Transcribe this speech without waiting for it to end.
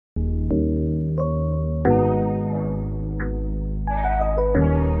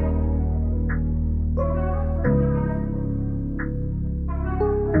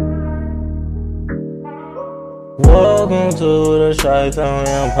Welcome to the Chi-Town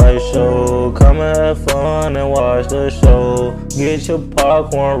Empire Show. Come and have fun and watch the show. Get your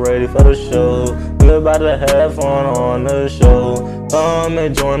popcorn ready for the show. We're about to have fun on the show. Come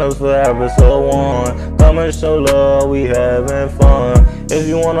and join us for episode 1. Come and show love, we having fun. If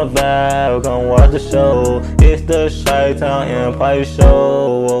you wanna vibe, come watch the show. It's the Chi-Town Empire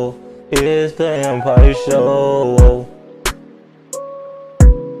Show. It's the Empire Show.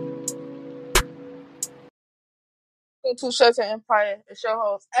 To Shelter Empire. It's your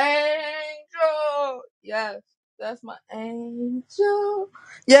host, Angel. Yes, that's my angel.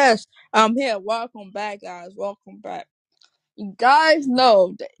 Yes, I'm here. Welcome back, guys. Welcome back. You guys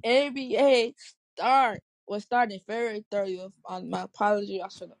know the NBA was starting February 30th. My apology. I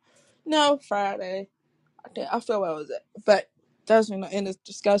should have. No, Friday. I feel what was it. But that's in this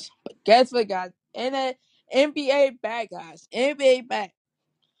discussion. But guess what, guys? NBA back, guys. NBA back.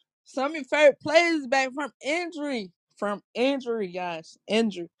 Some of your favorite players back from injury. From injury, guys.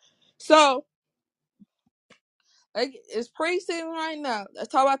 Injury. So, it's preseason right now. Let's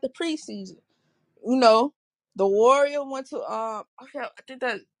talk about the preseason. You know, the Warriors went to I think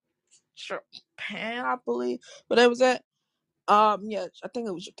that Japan, I believe. But it was at yeah, I think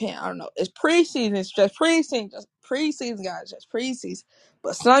it was Japan. I don't know. It's preseason. It's just preseason. Just preseason, guys. Just preseason.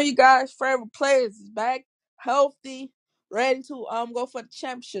 But some of you guys' favorite players is back, healthy, ready to go for the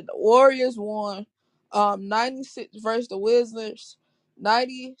championship. The Warriors won 96 versus the Wizards.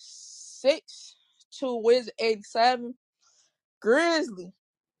 96 to Wizards 87. Grizzly.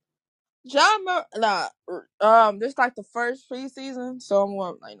 This like the first preseason, so I'm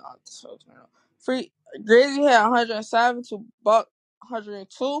going like free. Grizzly had 107 to Buck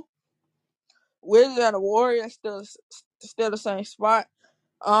 102. Wizards and the Warriors still the same spot.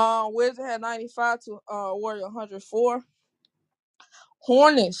 Wizards had 95 to Warrior 104.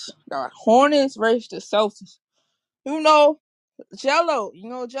 Hornets versus the Celtics. You know, Jello.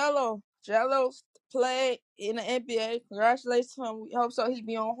 Jello played in the NBA. Congratulations to him. We hope so. He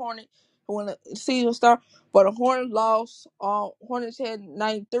be on Hornet when the season start. But the Hornets lost. Hornets had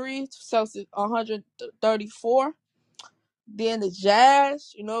 93, Celtics 134. Then the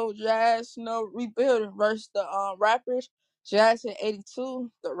Jazz, rebuilding versus the Raptors. Jazz had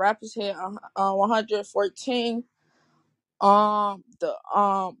 82. The Raptors had 114. The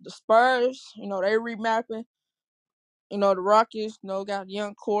Spurs, they remapping. The Rockets, got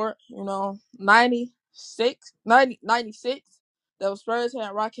young court, 96. The Spurs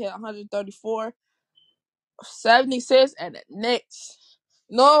had Rocket at 134. 76 and the Knicks.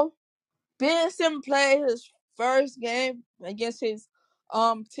 Ben Simmons played his first game against his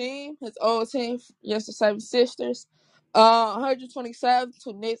team, his old team, against the Seven Sisters. 127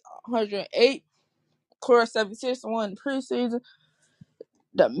 to Knicks 108. Of course, 76 won the preseason.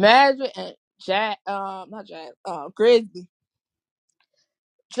 The Magic and Grizzly.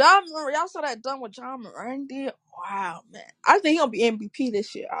 John Moran, y'all saw that done what John Moran did? Wow, man. I think he'll be MVP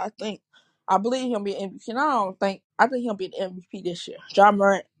this year. I believe he'll be MVP. And I think he'll be the MVP this year. John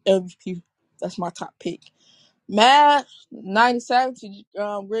Moran, MVP. That's my top pick. Matt, 97 to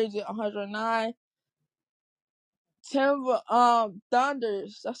Grizzly 109. Timber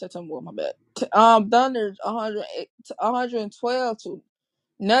Thunders. I said Timberwolves, my bad. Thunders 112 to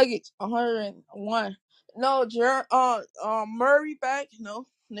Nuggets 101. No, Murray back. No,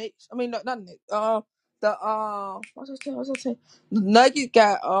 Knicks. I mean, no, not Knicks. What's I saying? The Nuggets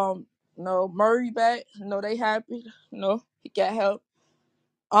got no Murray back. No, they happy. No, he got help.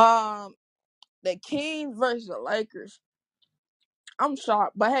 The Kings versus the Lakers. I'm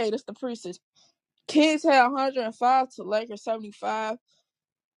shocked, but hey, this the preseason. Kings had 105 to Lakers 75.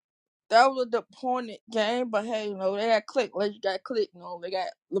 That was a disappointing game, but hey, they got click. Lakers got click. They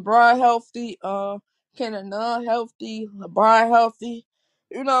got LeBron healthy, Kenan Nunn healthy, LeBron healthy.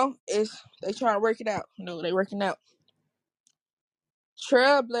 They trying to work it out. They working out.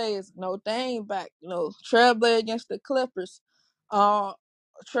 Trailblazers, they ain't back. Trailblazers against the Clippers.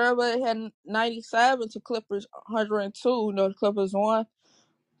 Trailblazers had 97 to Clippers 102. The Clippers won.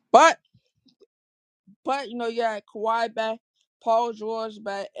 But you got Kawhi back, Paul George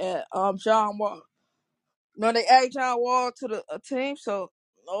back, and John Wall. They add John Wall to the team, so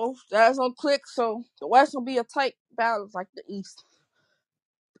that's gonna click. So the West gonna be a tight battle like the East.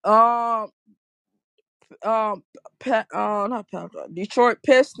 Um, not Detroit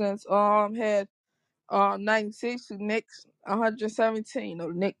Pistons had 96 to Knicks 117. The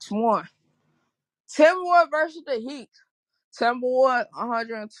Knicks won. Timberwolves versus the Heat. Timberwolves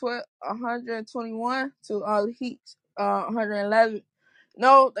 121 to the Heat 111.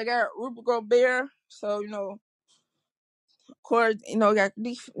 No, they got Ruben Gobert, so of course, they got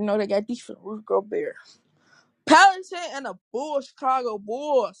defense. Ruben Gobert. Pelicans and the Bulls, Chicago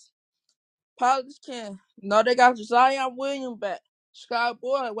Bulls. Pelicans, no, they got Zion Williams back. Chicago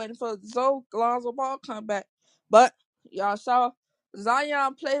Bulls waiting for Lonzo Ball come back. But y'all saw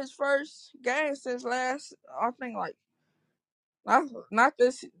Zion play his first game since last, I think, like, not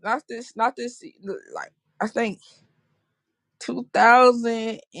this, like, I think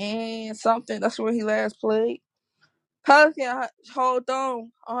 2000 and something. That's when he last played. Pelican hold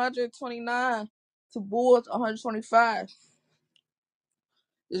on 129 to Bulls 125.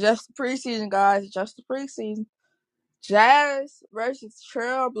 It's just the preseason, guys. It's just the preseason. Jazz versus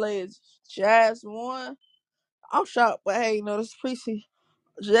Trailblazers. Jazz won. I'm shocked, but hey, this preseason.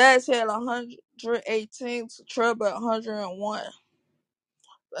 Jazz had 118 to Trailblazers 101.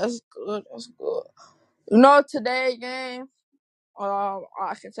 That's good. That's good. Today game.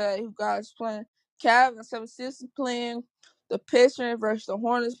 I can tell you who guys playing. Cavs and 76ers playing. The Pistons versus the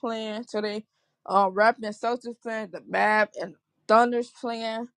Hornets playing today. Raptors and Celtics playing. The Mavs and Thunder's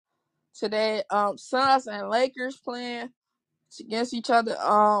playing today. Suns and Lakers playing against each other.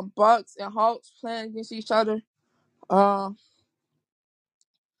 Bucks and Hawks playing against each other.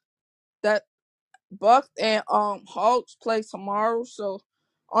 That Bucks and Hawks play tomorrow. So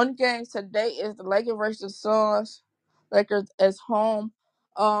on game today is the Lakers versus Suns. Lakers is home.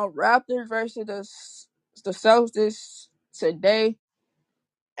 Raptors versus the Celtics today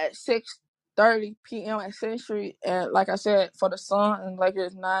at 6:30 p.m. at Century. And like I said, for the Suns and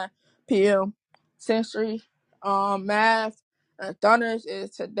Lakers 9 p.m. Century. Math and Thunders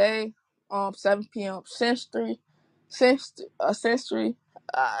is today 7 p.m. Century. Century.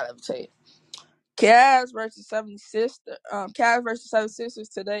 Let me tell you. Cavs versus 76ers. Cavs versus 76ers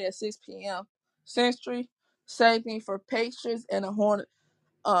today at 6 p.m. Century. Same thing for Patriots and the Hornets.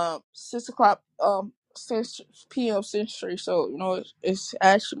 6 o'clock p.m. Century. So it's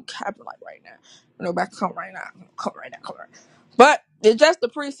actually happening like right now. Back come right now. Come right now. But it's just the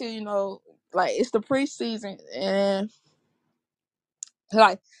preseason. Like it's the preseason and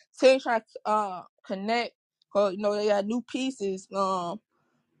like teams trying to connect. Cause they got new pieces. The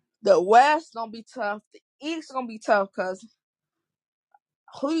West gonna be tough. The East gonna be tough because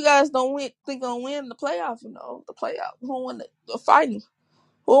who you guys don't think gonna win the playoffs? The playoffs. Who won the finals?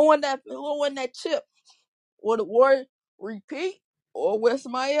 Who won that? Who won that chip? Will the Warriors repeat or will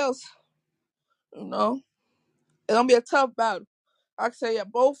somebody else? It's gonna be a tough battle. I can say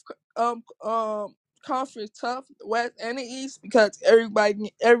both conference tough, the West and the East, because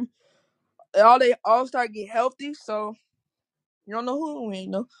all they all start get healthy. So you don't know who will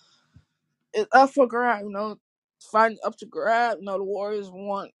win. It's up for grab, fighting up to grab. The Warriors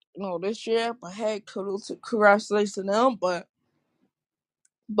won, this year, but hey, congratulations to them. But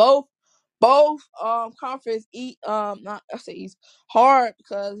both conference not I say East hard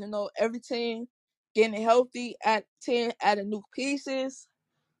because every team getting healthy at 10 adding new pieces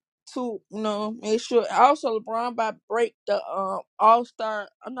to make sure. Also, LeBron about to break the all-star.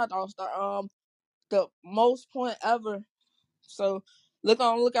 I'm not the all-star. The most point ever. So look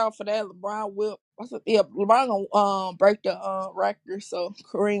out for that. LeBron will. LeBron gonna break the record. So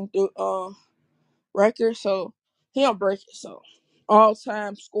Kareem do record. So he gonna break it. So all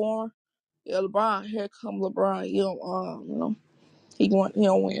time scoring. Yeah, LeBron. Here come LeBron. He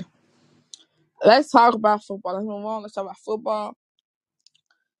don't win. Let's talk about football. Let's move on. Let's talk about football.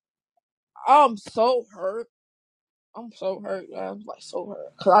 I'm so hurt. I'm like so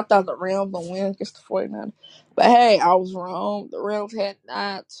hurt. Because I thought the Rams would win against the 49ers. But hey, I was wrong. The Rams had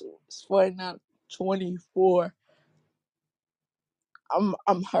 9 to 49-24.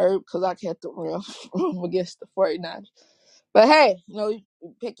 I'm hurt because I kept the Rams against the 49ers. But hey,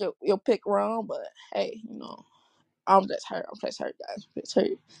 you'll pick wrong. But hey, I'm just hurt. Guys. I'm just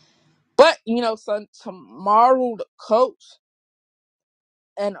hurt. But, so tomorrow the Colts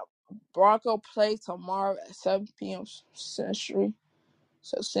and the Bronco play tomorrow at 7 p.m. Century.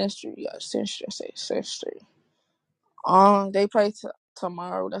 So Century, I say Century. They play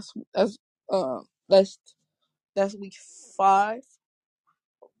tomorrow. That's week 5.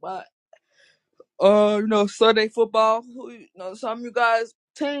 But Sunday football. Some of you guys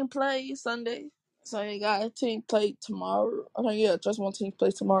team play Sunday. Some of you guys team play tomorrow. I think just one team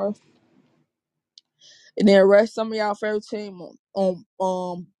plays tomorrow. And then rest some of y'all favorite team on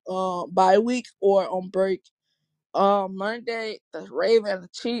bye week or on break. Monday, the Ravens and the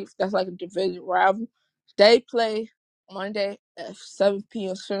Chiefs, that's like a division rival. They play Monday at 7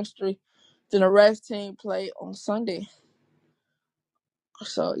 p.m. Century. Then the rest team play on Sunday.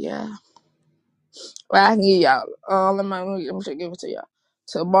 So yeah. Well, I can give y'all. Let me give it to y'all.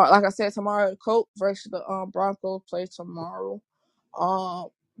 Tomorrow, like I said, tomorrow the Colts versus the Broncos play tomorrow.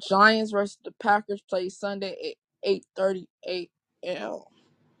 Giants versus the Packers play Sunday at 8:30 a.m.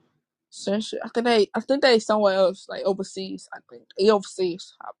 Central. I think they somewhere else, like overseas. I think they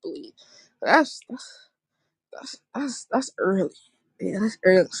overseas, I believe. That's early. Yeah, that's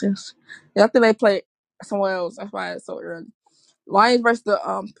early. Yeah, I think they play somewhere else. That's why it's so early. Lions versus the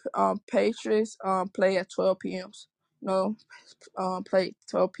Patriots play at 12 p.m. No, play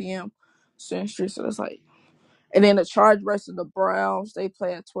 12 p.m. Century. So it's like, and then the Chargers versus the Browns, they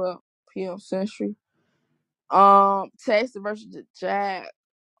play at 12 p.m. Century. Texas versus the Jag.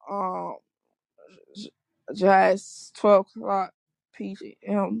 Um, Jazz 12 o'clock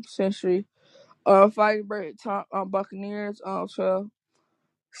p.m. Century. Fighting Bird Buccaneers 12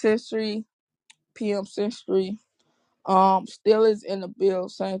 Century p.m. Century. Steelers in the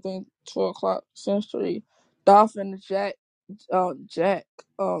Bills, same thing, 12 o'clock Century. Dolphins Jack Jack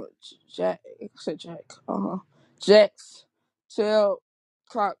I said Jack Jacks 12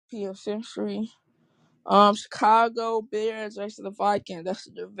 o'clock p.m. Century. Chicago Bears versus the Vikings. That's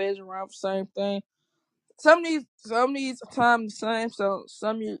the division round, same thing. Some of these time the same. So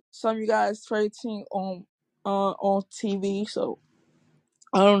some you guys trade team on TV. So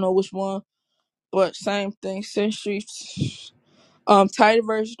I don't know which one, but same thing. Century. Titan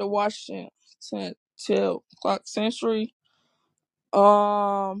versus the Washington 12 o'clock Century.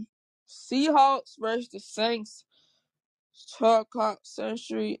 Seahawks versus the Saints 12 o'clock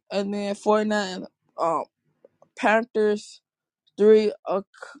Century, and then 49 Panthers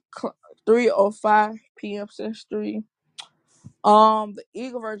 3:05 p.m. Century. The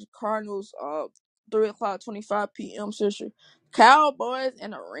Eagles versus Cardinals 3:00 25 p.m. Century. Cowboys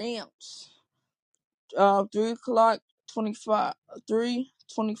and the Rams 3:00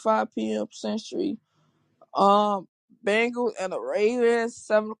 3:25 p.m. Century. Bengals and the Ravens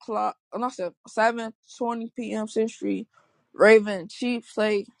 7:00. Not 7:20 p.m. Century. Raven Chiefs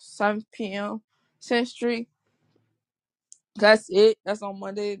play 7 p.m. Century. That's it. That's on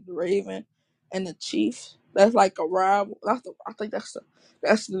Monday. The Raven and the Chiefs. That's like a rival. I think that's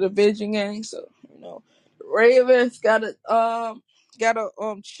the division game. So the Ravens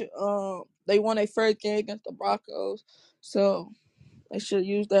they won their first game against the Broncos. So they should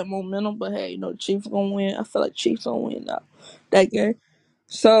use that momentum. But hey, the Chiefs gonna win. I feel like Chiefs gonna win that game.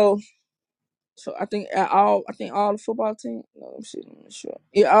 So I think all the football team. No, let me see. Let me sure.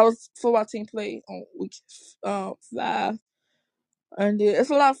 Yeah, all the football team play on week 5. And it's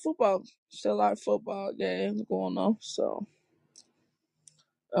a lot of football. Still a lot of football games going on. So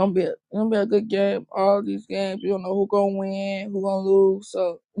it'll be a good game. All these games, you don't know who gonna win, who gonna lose.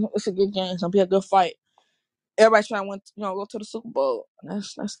 So it's a good game. It's gonna be a good fight. Everybody trying to win, go to the Super Bowl. And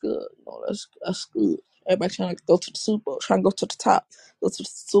that's good. That's good. Everybody trying to go to the Super Bowl, trying to go to the top, go to the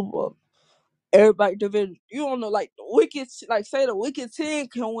Super Bowl. Everybody division. You don't know, like the wicked, like say the wicked team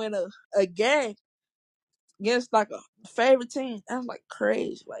can win a game against like a favorite team. That's like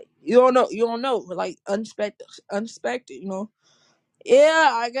crazy. Like you don't know, like unexpected. Yeah,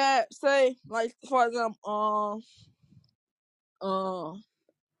 I got say like for example,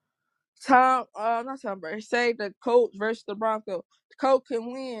 Tom, not Tom Brady. Say the Colts versus the Broncos. The Colts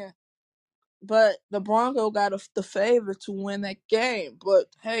can win, but the Broncos got the favor to win that game. But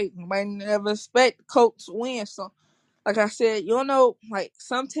hey, you might never expect the Colts to win. So, like I said, like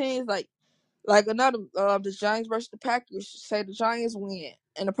some teams like another the Giants versus the Packers. Say the Giants win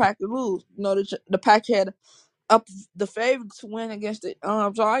and the Packers lose. The Packers had up the favorite to win against the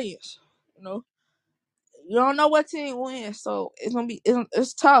Giants. You know, you don't know what team wins, so it's gonna be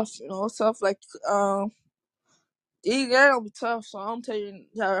it's tough. It's tough. Like these games gonna be tough. So I'm telling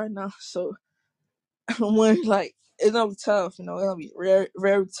you right now. So when like it's gonna be tough. It's gonna be very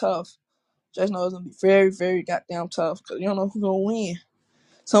very tough. Just know it's gonna be very very goddamn tough because you don't know who's gonna win.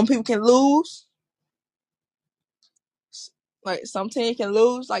 Some people can lose. Like some team can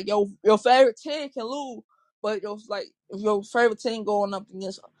lose, like your favorite team can lose, but if your favorite team going up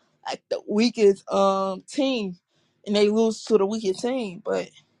against like the weakest team, and they lose to the weakest team, but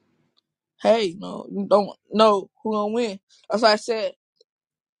hey, you don't know who gonna win. That's why I said,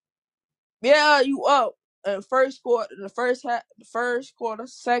 yeah, you up in the first quarter, the first half, the first quarter,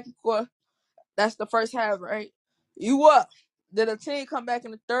 second quarter. That's the first half, right? You up. Then the team come back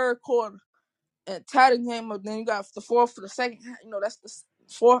in the third quarter and tie the game up. Then you got the fourth for the second half. That's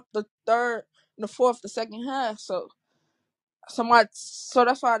the fourth, the third, and the fourth, the second half. So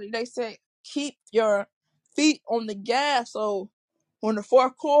that's why they say keep your feet on the gas. So when the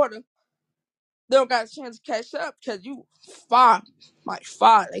fourth quarter, they don't got a chance to catch up because you far, like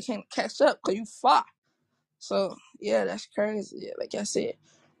far. They can't catch up because you far. So yeah, that's crazy. Yeah, like I said.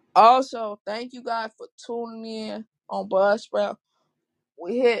 Also, thank you guys for tuning in on Buzzsprout.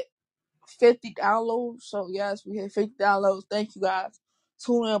 we hit 50 downloads. So yes, we hit 50 downloads. Thank you guys.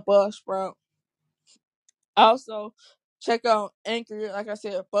 Tune in Buzzsprout. Also, check out Anchor. Like I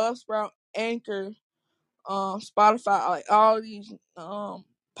said, Buzzsprout, Anchor, Spotify, like all these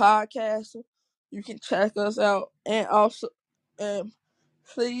podcasts. You can check us out, and also,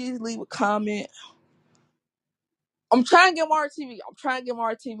 please leave a comment. I'm trying to get more TV. I'm trying to get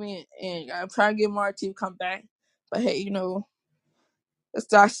more TV in. I'm trying to get more TV come back. But hey,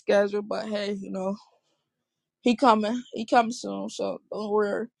 it's our schedule. But hey, he coming. He coming soon. So don't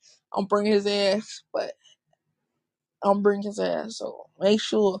worry. I'm bringing his ass. But I'm bringing his ass. So make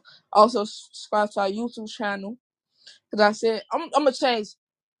sure. Also subscribe to our YouTube channel. Cause I said I'm gonna change.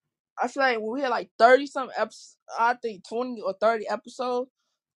 I feel like when we had like 30 some episodes, I think 20 or 30 episodes.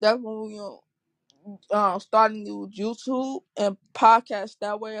 That's when we starting to use YouTube and podcast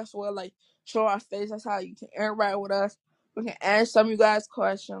that way as well. Like show our face. That's how you can interact with us. We can answer some of you guys'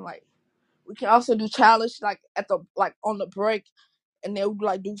 questions. Like we can also do challenge like on the break, and then we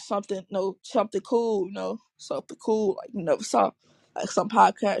like do something something cool, something cool like you never saw, like some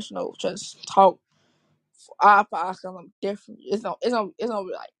podcast, just talk. Our podcast something different. It's not like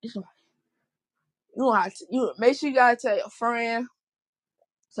you don't have to. You make sure you gotta tell your friend,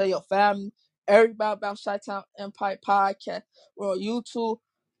 tell your family, everybody about Chi-Town Empire Podcast. We're on YouTube,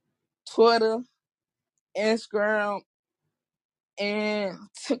 Twitter, Instagram, and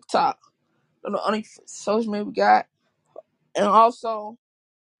TikTok. They're the only social media we got. And also,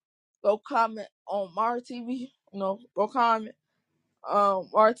 go comment on Mar TV. Go comment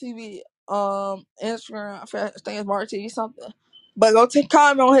Mar TV, Instagram. I think it's Mar TV something. But go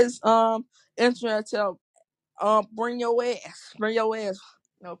comment on his Instagram. Tell bring your ass. Bring your ass.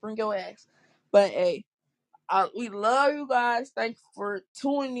 Bring your ass. But hey, we love you guys. Thank you for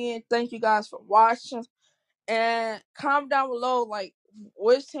tuning in. Thank you guys for watching. And comment down below, like,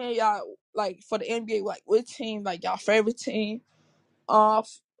 which team y'all, like, for the NBA, like, which team, like, y'all favorite team, going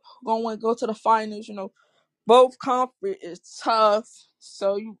to go to the finals, Both conference is tough.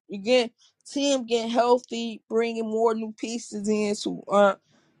 So, you get team getting healthy, bringing more new pieces in to,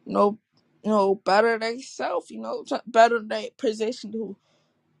 better themselves, better their position to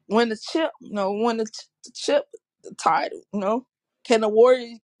win the chip, win the chip, the title, Can the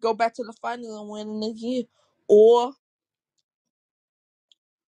Warriors go back to the final and win it again? Or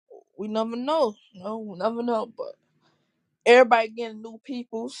we never know, we never know. But everybody getting new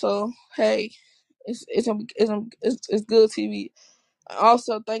people, so hey, it's good TV.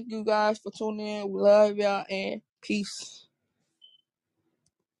 Also, thank you guys for tuning in. We love y'all and peace.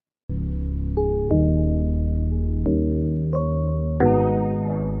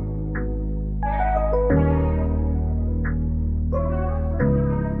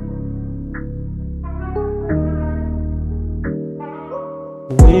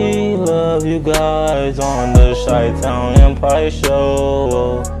 We love you guys on the Chi-Town Empire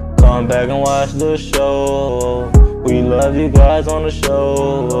Show. Come back and watch the show. We love you guys on the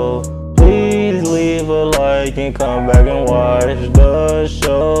show. Please leave a like and come back and watch the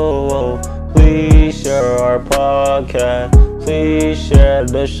show. Please share our podcast. Please share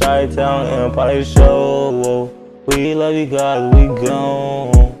the Chi-Town Empire Show. We love you guys. We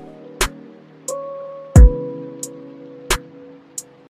gone.